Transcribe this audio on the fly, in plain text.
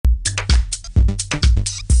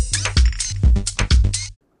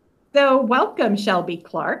So, welcome, Shelby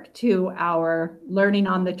Clark, to our Learning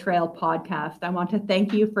on the Trail podcast. I want to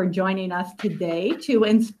thank you for joining us today to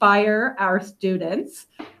inspire our students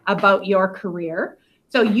about your career.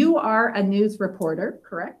 So, you are a news reporter,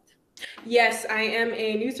 correct? Yes, I am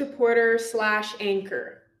a news reporter slash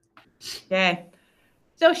anchor. Okay.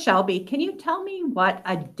 So, Shelby, can you tell me what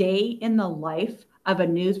a day in the life of a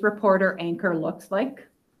news reporter anchor looks like?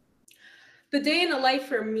 The day in the life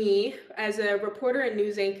for me as a reporter and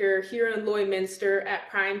news anchor here in Lloydminster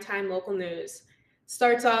at Primetime Local News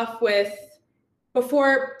starts off with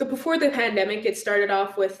before the pandemic. It started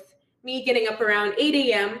off with me getting up around 8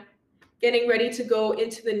 a.m., getting ready to go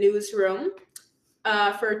into the newsroom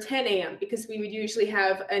for 10 a.m. because we would usually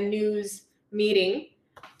have a news meeting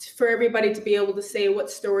for everybody to be able to say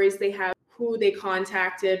what stories they have, who they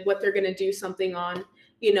contacted, what they're going to do something on,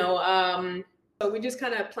 you know. So we just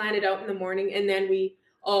kind of plan it out in the morning, and then we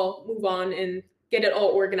all move on and get it all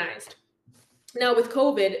organized. Now with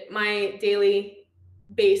COVID, my daily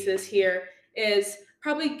basis here is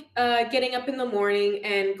probably getting up in the morning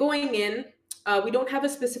and going in. We don't have a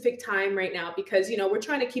specific time right now because we're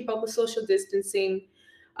trying to keep up with social distancing,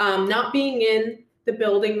 not being in the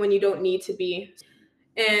building when you don't need to be.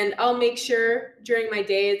 And I'll make sure during my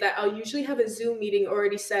day that I'll usually have a Zoom meeting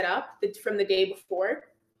already set up from the day before.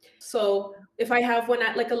 So if I have one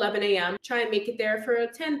at like 11 a.m., try and make it there for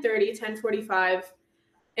 10:30, 10:45,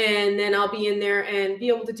 and then I'll be in there and be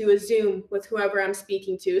able to do a Zoom with whoever I'm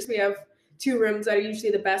speaking to. So we have two rooms that are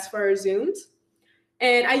usually the best for our Zooms.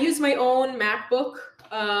 And I use my own MacBook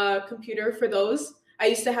computer for those. I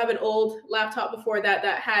used to have an old laptop before that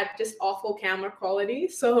had just awful camera quality.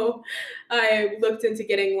 So I looked into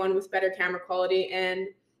getting one with better camera quality, and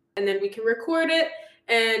then we can record it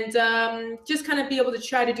and just kind of be able to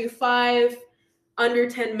try to do 5 under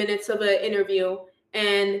 10 minutes of an interview.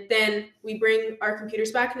 And then we bring our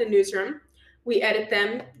computers back in the newsroom. We edit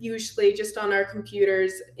them usually just on our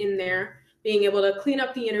computers in there, being able to clean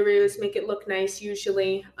up the interviews, make it look nice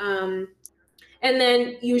usually. And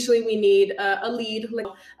then usually we need a lead, like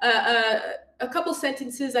a couple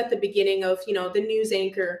sentences at the beginning of the news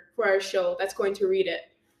anchor for our show that's going to read it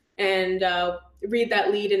and read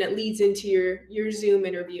that lead, and it leads into your Zoom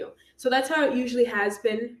interview. So that's how it usually has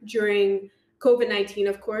been during COVID-19.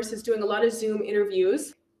 Of course, is doing a lot of Zoom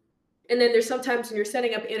interviews. And then there's sometimes when you're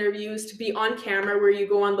setting up interviews to be on camera where you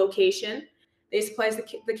go on location. They supply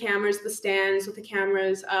the cameras, the stands with the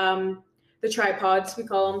cameras, the tripods, we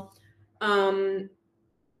call them.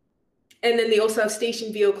 And then they also have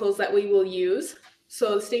station vehicles that we will use.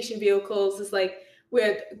 So the station vehicles is like we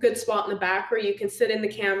have a good spot in the back where you can sit in the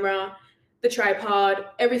camera, the tripod,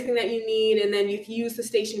 everything that you need, and then you can use the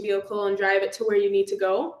station vehicle and drive it to where you need to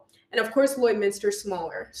go. And of course, Lloydminster is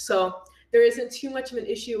smaller, so there isn't too much of an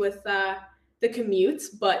issue with the commutes.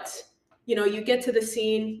 But you get to the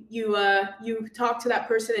scene, you talk to that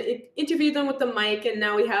person, interview them with the mic, and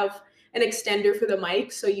now we have an extender for the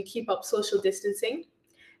mic, so you keep up social distancing.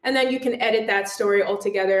 And then you can edit that story all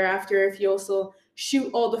together after if you also shoot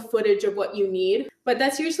all the footage of what you need. But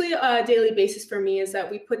that's usually a daily basis for me, is that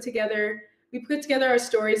we put together our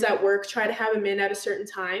stories at work, try to have them in at a certain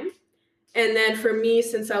time. And then for me,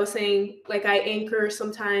 since I was saying, like, I anchor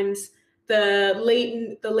sometimes the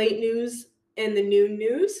late news and the noon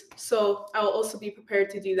news, so I'll also be prepared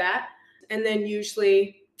to do that. And then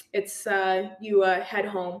usually it's you head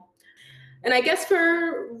home. And I guess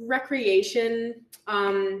for recreation,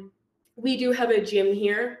 we do have a gym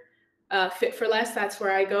here, Fit for Less. That's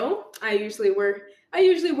where I go. I usually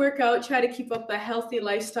work out, try to keep up a healthy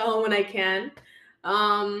lifestyle when I can.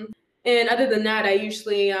 And other than that, I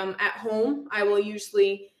usually at home. I will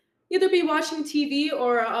usually either be watching TV,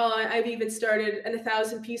 or I've even started an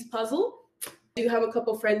 1,000-piece puzzle. I do have a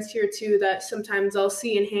couple friends here too that sometimes I'll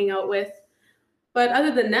see and hang out with. But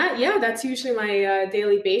other than that, yeah, that's usually my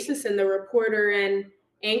daily basis in the reporter and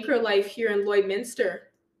anchor life here in Lloydminster.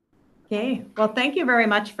 Okay. Well, thank you very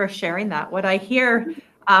much for sharing that. What I hear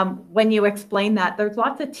when you explain that, there's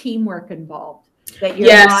lots of teamwork involved, that you're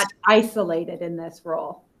Yes. not isolated in this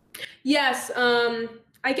role. Yes.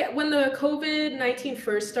 I get when the COVID-19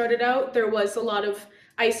 first started out, there was a lot of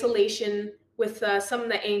isolation with some of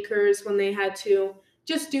the anchors when they had to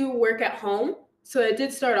just do work at home. So it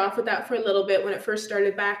did start off with that for a little bit when it first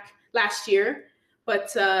started back last year.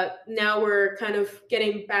 But now we're kind of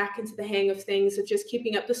getting back into the hang of things, of just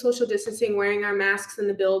keeping up the social distancing, wearing our masks in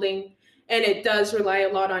the building. And it does rely a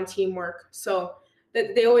lot on teamwork. So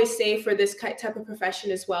they always say for this type of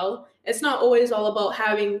profession as well, it's not always all about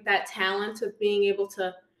having that talent of being able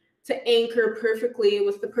to anchor perfectly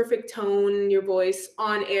with the perfect tone in your voice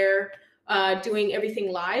on air, doing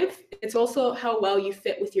everything live, it's also how well you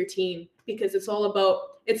fit with your team, because it's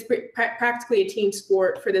practically a team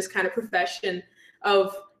sport for this kind of profession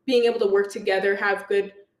of being able to work together, have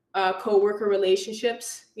good co-worker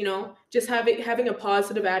relationships, just having a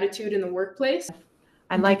positive attitude in the workplace.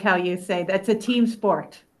 I like how you say that's a team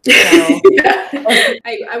sport. So yeah.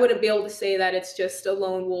 I wouldn't be able to say that it's just a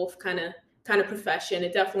lone wolf kind of profession.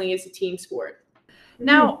 It definitely is a team sport.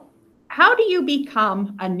 Now, how do you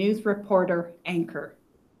become a news reporter anchor?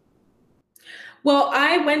 Well,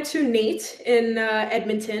 I went to NAIT in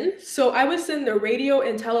Edmonton. So I was in the radio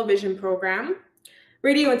and television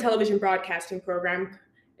broadcasting program,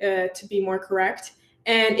 to be more correct.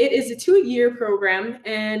 And it is a 2-year program.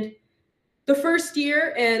 And the first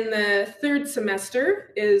year and the third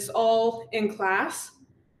semester is all in class.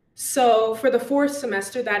 So for the fourth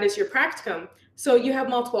semester, that is your practicum. So you have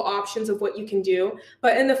multiple options of what you can do.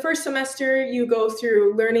 But in the first semester, you go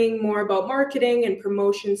through learning more about marketing and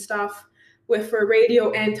promotion stuff for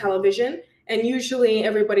radio and television. And usually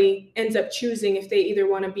everybody ends up choosing if they either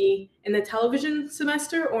want to be in the television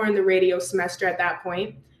semester or in the radio semester at that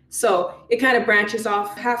point. So it kind of branches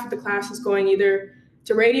off. Half of the class is going either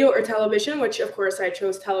to radio or television, which of course I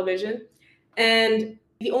chose television. And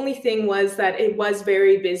the only thing was that it was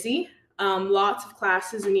very busy. Lots of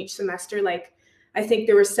classes in each semester. Like, I think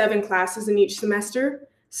there were 7 classes in each semester.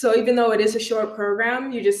 So even though it is a short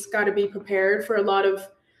program, you just got to be prepared for a lot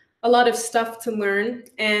of stuff to learn.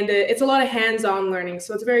 And it's a lot of hands-on learning.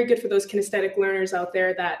 So it's very good for those kinesthetic learners out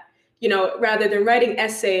there that, rather than writing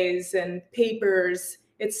essays and papers,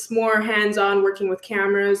 it's more hands-on, working with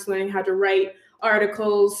cameras, learning how to write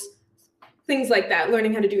articles, things like that,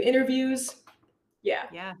 learning how to do interviews.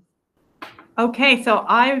 Yeah. Okay, so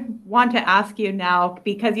I want to ask you now,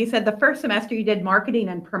 because you said the first semester you did marketing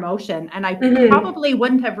and promotion, and I probably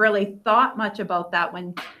wouldn't have really thought much about that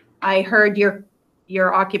when I heard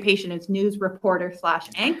your occupation is news reporter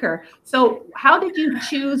 / anchor. So how did you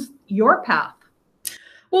choose your path?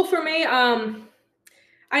 Well, for me,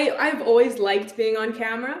 I've always liked being on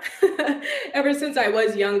camera. Ever since I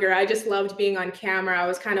was younger, I just loved being on camera. I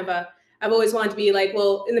was I've always wanted to be like,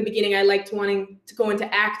 well, in the beginning, I liked wanting to go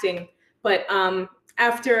into acting. But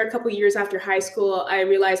after a couple of years after high school, I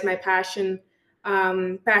realized my passion.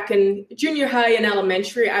 Back in junior high and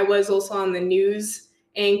elementary, I was also on the news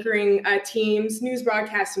anchoring teams, news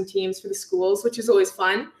broadcasting teams for the schools, which is always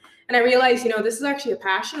fun. And I realized, this is actually a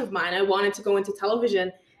passion of mine. I wanted to go into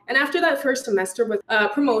television. And after that first semester with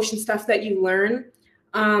promotion stuff that you learn,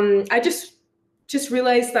 I just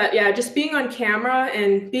realized that, just being on camera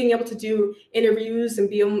and being able to do interviews and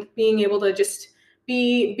being able to just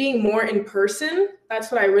being more in person,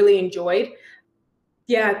 that's what I really enjoyed.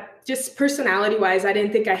 Yeah, just personality wise, I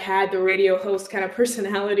didn't think I had the radio host kind of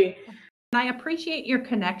personality. I appreciate your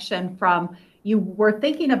connection from you were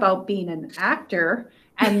thinking about being an actor,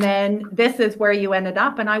 and then this is where you ended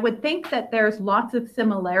up. And I would think that there's lots of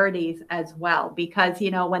similarities as well, because,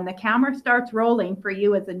 when the camera starts rolling for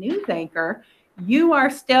you as a news anchor, you are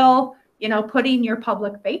still, putting your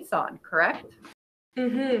public face on, correct?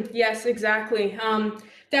 Yes, exactly.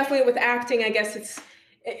 Definitely with acting, I guess it's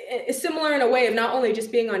similar in a way of not only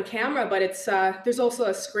just being on camera, but it's there's also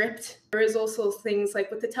a script. There is also things like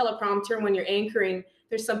with the teleprompter when you're anchoring,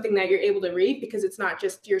 there's something that you're able to read because it's not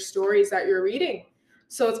just your stories that you're reading.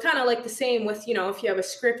 So it's kind of like the same with, if you have a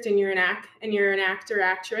script and you're an actor,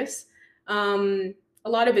 actress. A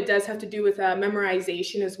lot of it does have to do with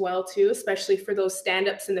memorization as well too, especially for those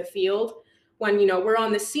stand-ups in the field when, we're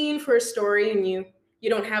on the scene for a story and you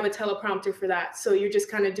don't have a teleprompter for that. So you're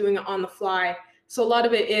just kind of doing it on the fly. So a lot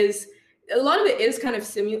of it is kind of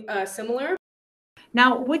similar.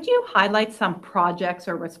 Now, would you highlight some projects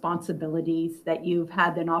or responsibilities that you've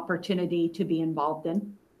had an opportunity to be involved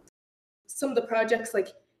in? Some of the projects, like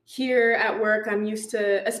here at work, I'm used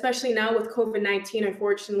to, especially now with COVID-19,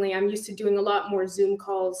 unfortunately, I'm used to doing a lot more Zoom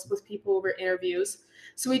calls with people over interviews.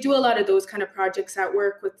 So we do a lot of those kind of projects at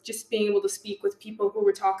work with just being able to speak with people who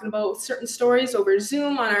we're talking about certain stories over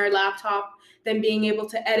Zoom on our laptop, then being able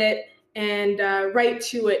to edit and write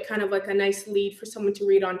to it, kind of like a nice lead for someone to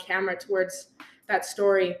read on camera towards that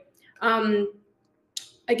story.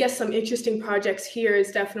 I guess some interesting projects here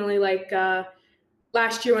is definitely like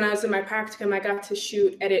last year when I was in my practicum, I got to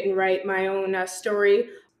shoot, edit, and write my own story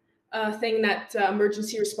thing that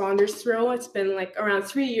emergency responders throw. It's been like around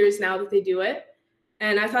 3 years now that they do it.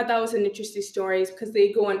 And I thought that was an interesting story because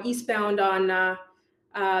they go on eastbound on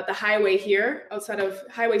the highway here, outside of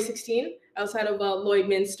Highway 16, outside of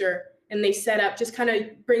Lloydminster. And they set up just kind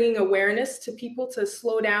of bringing awareness to people to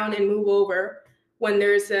slow down and move over when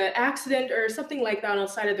there's an accident or something like that on the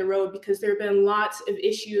side of the road, because there have been lots of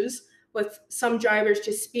issues with some drivers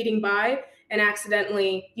just speeding by and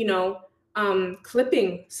accidentally,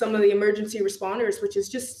 clipping some of the emergency responders, which is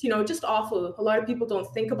just, just awful. A lot of people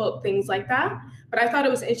don't think about things like that, but I thought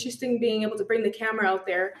it was interesting being able to bring the camera out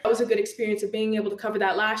there. That was a good experience of being able to cover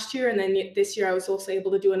that last year. And then this year I was also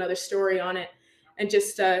able to do another story on it and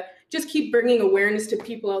just keep bringing awareness to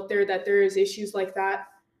people out there that there is issues like that.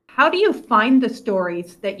 How do you find the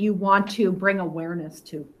stories that you want to bring awareness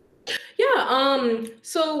to? Yeah,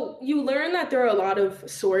 so you learn that there are a lot of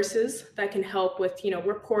sources that can help with,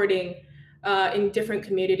 reporting in different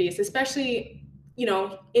communities, especially,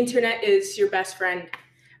 internet is your best friend.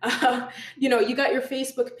 You got your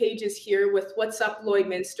Facebook pages here with What's Up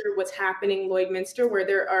Lloydminster, What's Happening Lloydminster, where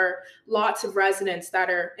there are lots of residents that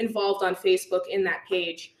are involved on Facebook in that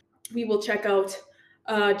page. We will check out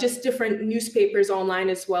just different newspapers online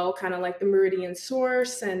as well, kind of like the Meridian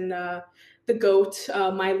Source and the GOAT,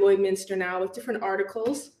 My Lloydminster Now, with different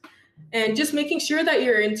articles. And just making sure that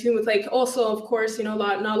you're in tune with, like, also, of course, not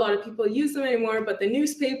a lot of people use them anymore, but the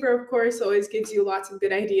newspaper, of course, always gives you lots of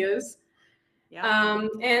good ideas. Yeah.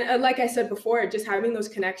 And like I said before, just having those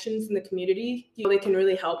connections in the community, they can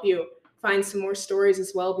really help you find some more stories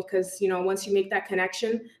as well, because, once you make that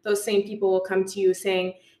connection, those same people will come to you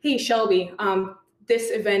saying, hey, Shelby, this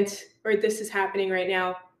event or this is happening right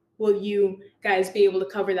now. Will you guys be able to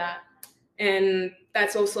cover that? And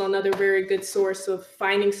that's also another very good source of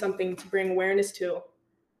finding something to bring awareness to.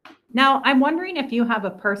 Now, I'm wondering if you have a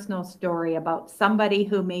personal story about somebody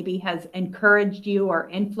who maybe has encouraged you or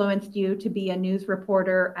influenced you to be a news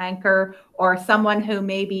reporter, anchor, or someone who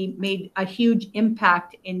maybe made a huge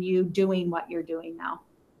impact in you doing what you're doing now.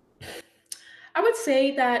 I would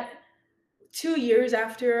say that 2 years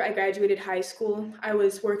after I graduated high school, I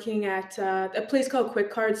was working at a place called Quick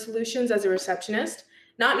Card Solutions as a receptionist,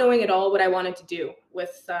 not knowing at all what I wanted to do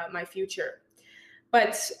with my future.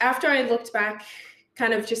 But after I looked back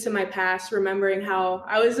kind of just in my past, remembering how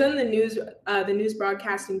I was in the news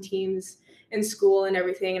broadcasting teams in school and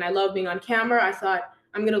everything, and I love being on camera, I thought,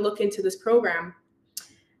 I'm going to look into this program.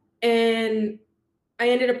 And I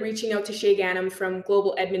ended up reaching out to Shay Ganem from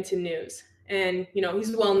Global Edmonton News. And,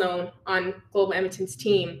 he's well known on Global Edmonton's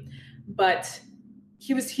team, but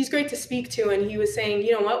he's great to speak to. And he was saying,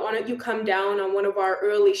 you know what, why don't you come down on one of our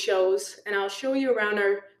early shows and I'll show you around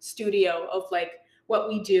our studio of like what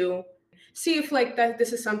we do. See if like that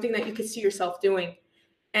this is something that you could see yourself doing.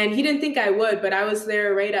 And he didn't think I would, but I was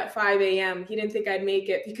there right at 5 a.m. He didn't think I'd make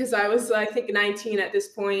it because I was, I think, 19 at this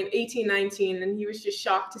point, 18, 19. And he was just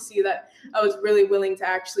shocked to see that I was really willing to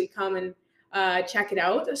actually come and check it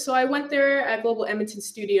out. So I went there at Global Edmonton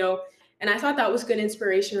Studio, and I thought that was good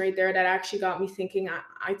inspiration right there. That actually got me thinking,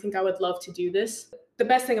 I think I would love to do this. The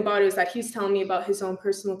best thing about it is that he's telling me about his own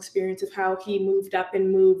personal experience of how he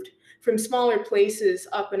moved from smaller places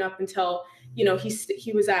up and up until,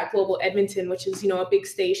 he was at Global Edmonton, which is, a big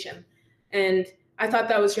station. And I thought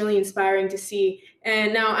that was really inspiring to see.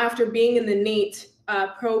 And now after being in the NAIT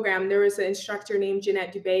program, there was an instructor named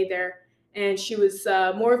Jeanette Dubé there. And she was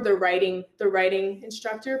more of the writing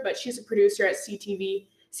instructor, but she's a producer at CTV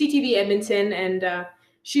Edmonton. And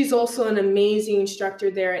she's also an amazing instructor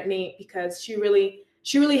there at NAIT because she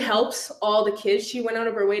really helps all the kids. She went out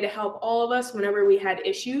of her way to help all of us whenever we had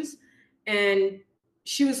issues. And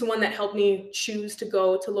she was the one that helped me choose to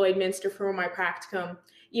go to Lloydminster for my practicum,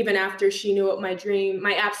 even after she knew what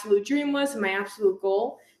my absolute dream was and my absolute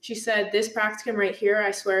goal. She said, this practicum right here,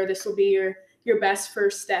 I swear this will be your best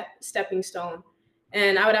first stepping stone.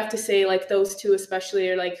 And I would have to say like those two especially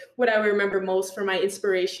are like what I remember most for my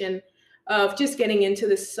inspiration of just getting into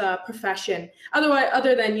this profession.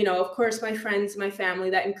 Other than, of course, my friends, my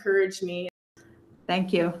family that encouraged me.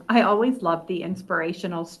 Thank you. I always love the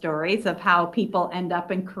inspirational stories of how people end up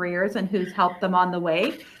in careers and who's helped them on the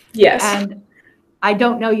way. Yes. And I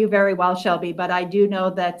don't know you very well, Shelby, but I do know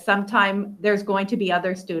that sometime there's going to be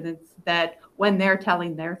other students that when they're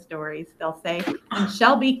telling their stories, they'll say, I'm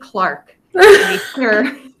Shelby Clark. Make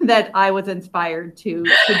sure that I was inspired to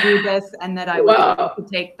do this and that I was able to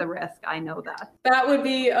take the risk. I know that. That would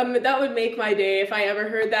make my day if I ever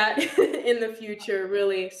heard that in the future,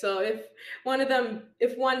 really. So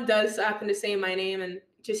if one does happen to say my name and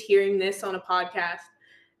just hearing this on a podcast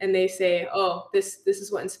and they say, oh, this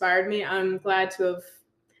is what inspired me, I'm glad to have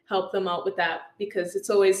helped them out with that, because it's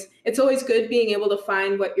always good being able to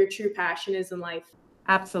find what your true passion is in life.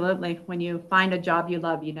 Absolutely. When you find a job you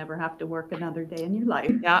love, you never have to work another day in your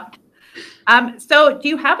life. Yeah. So do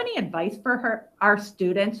you have any advice for our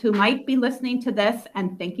students who might be listening to this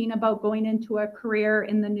and thinking about going into a career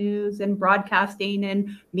in the news and broadcasting and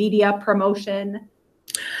media promotion?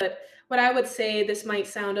 But what I would say, this might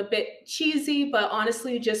sound a bit cheesy, but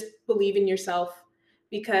honestly, just believe in yourself.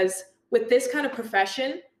 Because with this kind of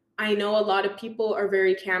profession, I know a lot of people are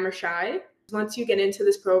very camera shy. Once you get into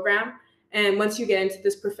this program and once you get into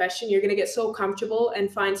this profession, you're going to get so comfortable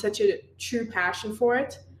and find such a true passion for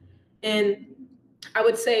it. And I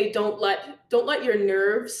would say don't let your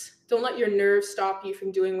nerves stop you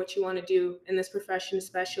from doing what you want to do in this profession,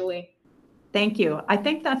 especially. Thank you. I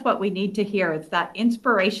think that's what we need to hear. It's that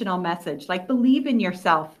inspirational message, like believe in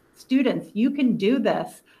yourself. Students, you can do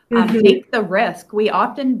this. Take the risk. We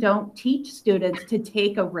often don't teach students to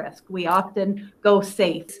take a risk. We often go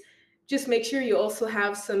safe. Just make sure you also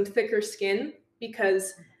have some thicker skin,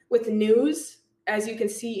 because with news, as you can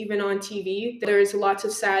see, even on TV, there's lots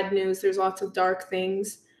of sad news, there's lots of dark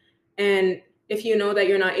things. And if you know that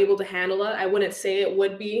you're not able to handle it, I wouldn't say it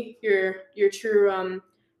would be your true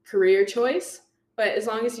career choice. But as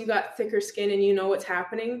long as you got thicker skin and you know what's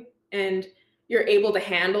happening and you're able to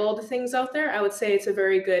handle all the things out there, I would say it's a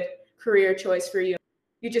very good career choice for you.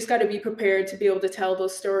 You just got to be prepared to be able to tell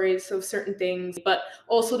those stories of certain things. But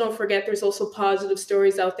also don't forget, there's also positive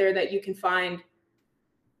stories out there that you can find.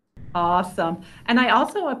 Awesome. And I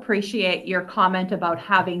also appreciate your comment about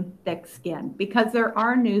having thick skin, because there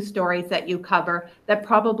are news stories that you cover that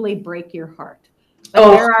probably break your heart.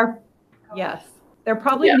 But yes, there are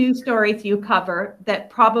probably news stories you cover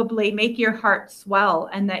that probably make your heart swell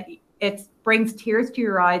and that it brings tears to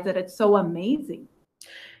your eyes, that it's so amazing.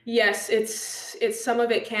 Yes, it's some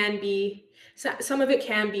of it can be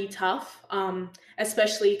tough.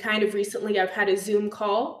 Especially kind of recently, I've had a Zoom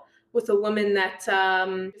call with a woman that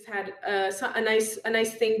has had a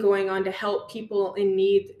nice thing going on to help people in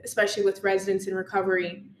need, especially with residents in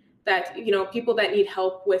recovery. That, you know, people that need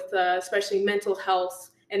help with especially mental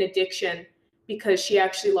health and addiction, because she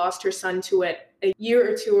actually lost her son to it a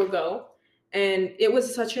year or two ago, and it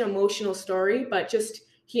was such an emotional story. But just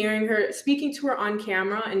hearing her, speaking to her on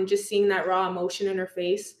camera and just seeing that raw emotion in her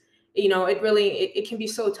face, you know, it can be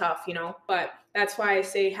so tough, you know. But that's why I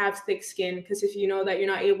say have thick skin, because if you know that you're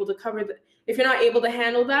not able to if you're not able to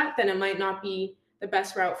handle that, then it might not be the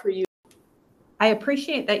best route for you. I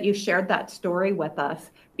appreciate that you shared that story with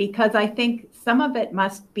us, because I think some of it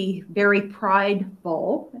must be very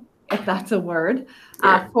prideful, if that's a word,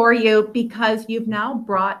 for you, because you've now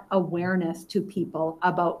brought awareness to people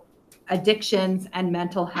about addictions and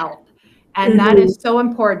mental health. And that is so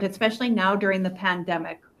important, especially now during the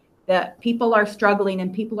pandemic, that people are struggling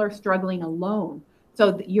and people are struggling alone.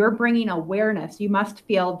 So you're bringing awareness. You must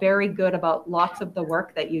feel very good about lots of the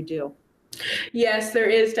work that you do. Yes, there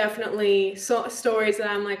is definitely stories that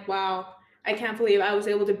I'm like, wow, I can't believe I was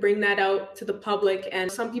able to bring that out to the public.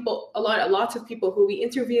 And some people, lots of people who we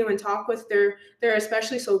interview and talk with, they're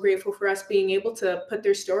especially so grateful for us being able to put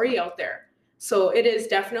their story out there. So it is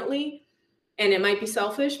definitely, and it might be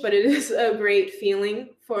selfish, but it is a great feeling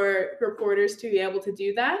for reporters to be able to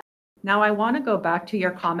do that. Now, I want to go back to your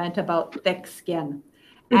comment about thick skin.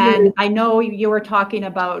 And I know you were talking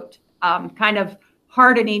about kind of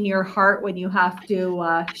hardening your heart when you have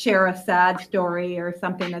to share a sad story or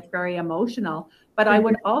something that's very emotional. But I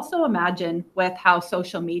would also imagine, with how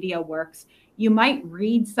social media works, you might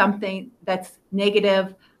read something that's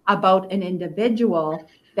negative about an individual,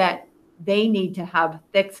 that they need to have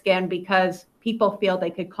thick skin because people feel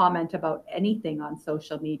they could comment about anything on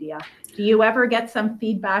social media. Do you ever get some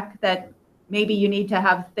feedback that maybe you need to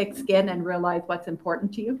have thick skin and realize what's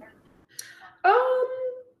important to you? Um,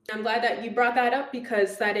 I'm glad that you brought that up,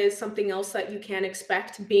 because that is something else that you can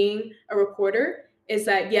expect being a reporter, is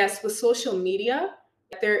that yes, with social media,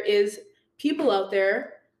 there is people out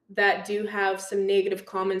there that do have some negative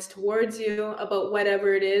comments towards you about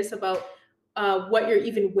whatever it is, about what you're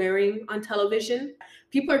even wearing on television.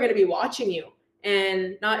 People are going to be watching you,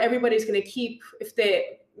 and not everybody's going to keep, if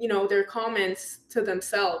they, you know, their comments to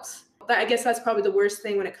themselves. I guess that's probably the worst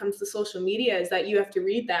thing when it comes to social media, is that you have to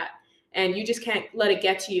read that and you just can't let it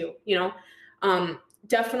get to you, you know.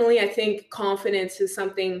 Definitely, I think confidence is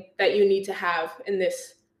something that you need to have in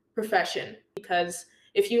this profession, because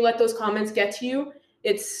if you let those comments get to you,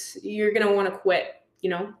 you're going to want to quit, you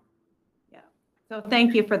know. Yeah. So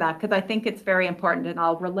thank you for that, because I think it's very important. And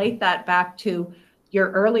I'll relate that back to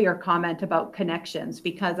your earlier comment about connections,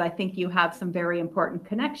 because I think you have some very important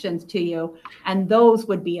connections to you, and those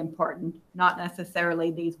would be important, not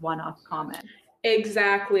necessarily these one-off comments.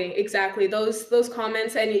 Exactly. Those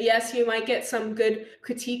comments, and yes, you might get some good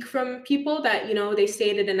critique from people that, you know, they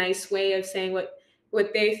stated a nice way of saying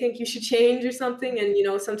what they think you should change or something, and you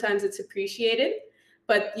know, sometimes it's appreciated.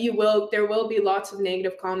 But there will be lots of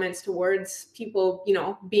negative comments towards people, you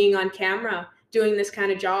know, being on camera doing this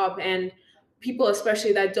kind of job, and people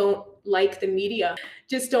especially that don't like the media.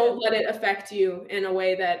 Just don't let it affect you in a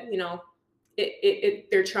way that,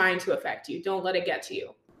 they're trying to affect you. Don't let it get to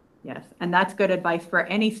you. Yes, and that's good advice for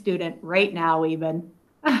any student right now, even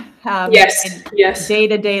Yes. Yes.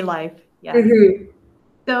 Day-to-day life. Yes. Mm-hmm.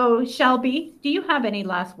 So, Shelby, do you have any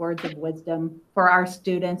last words of wisdom for our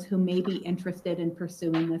students who may be interested in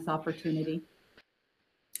pursuing this opportunity?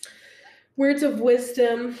 Words of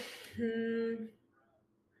wisdom.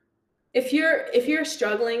 If you're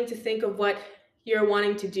struggling to think of what you're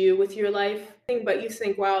wanting to do with your life, but you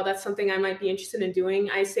think, wow, that's something I might be interested in doing,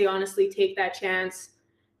 I say honestly, take that chance.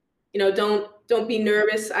 Don't be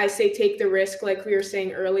nervous. I say take the risk, like we were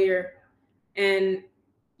saying earlier, and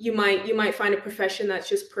you might find a profession that's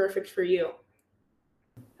just perfect for you.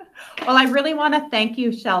 Well, I really want to thank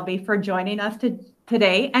you, Shelby, for joining us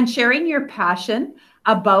today and sharing your passion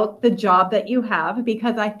about the job that you have,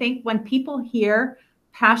 because I think when people hear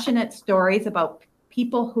passionate stories about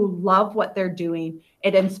people who love what they're doing,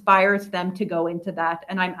 it inspires them to go into that.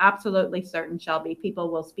 And I'm absolutely certain, Shelby, people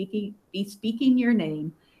will be speaking your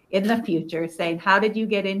name in the future saying, how did you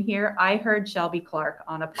get in here? I heard Shelby Clark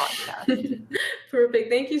on a podcast. Perfect.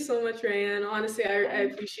 Thank you so much, Rayanne. Honestly, I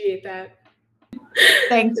appreciate that.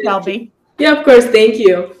 Thanks, Shelby. Yeah, of course. Thank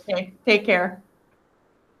you. Okay, take care.